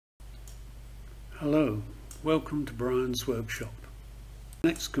Hello, welcome to Brian's workshop. The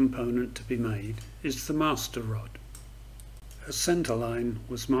next component to be made is the master rod. A centre line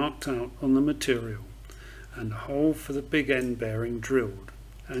was marked out on the material and a hole for the big end bearing drilled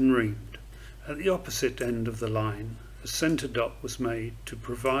and reamed. At the opposite end of the line, a centre dot was made to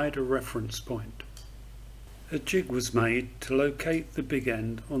provide a reference point. A jig was made to locate the big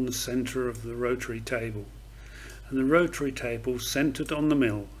end on the centre of the rotary table, and the rotary table centred on the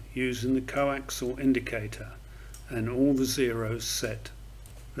mill using the coaxial indicator and all the zeros set.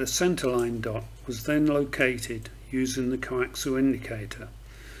 The centerline dot was then located using the coaxial indicator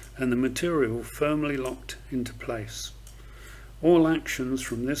and the material firmly locked into place. All actions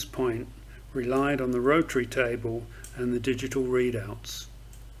from this point relied on the rotary table and the digital readouts.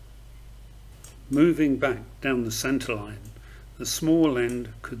 Moving back down the centerline, the small end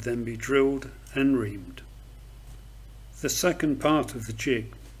could then be drilled and reamed. The second part of the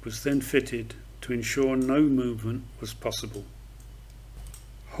jig was then fitted to ensure no movement was possible.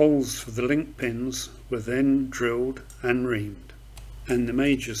 Holes for the link pins were then drilled and reamed, and the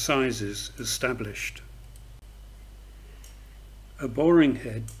major sizes established. A boring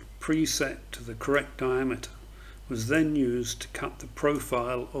head preset to the correct diameter was then used to cut the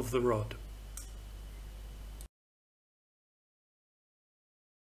profile of the rod.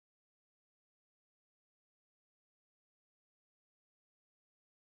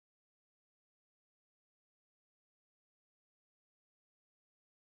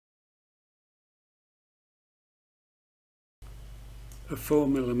 A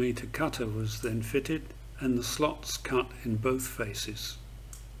 4mm cutter was then fitted and the slots cut in both faces.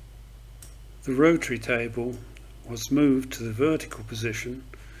 The rotary table was moved to the vertical position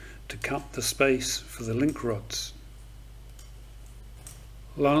to cut the space for the link rods.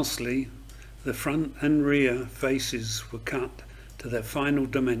 Lastly, the front and rear faces were cut to their final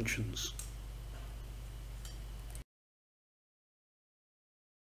dimensions.